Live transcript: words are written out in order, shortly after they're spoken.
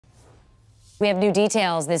We have new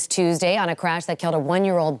details this Tuesday on a crash that killed a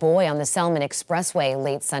 1-year-old boy on the Selmon Expressway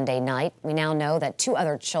late Sunday night. We now know that 2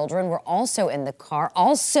 other children were also in the car,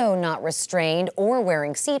 also not restrained or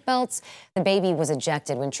wearing seatbelts. The baby was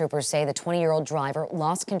ejected when troopers say the 20-year-old driver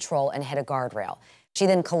lost control and hit a guardrail. She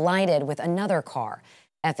then collided with another car.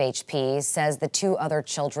 FHP says the 2 other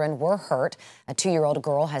children were hurt. A 2-year-old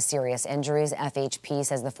girl has serious injuries. FHP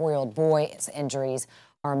says the 4-year-old boy's injuries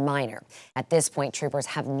are minor. At this point, troopers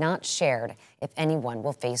have not shared if anyone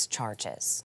will face charges.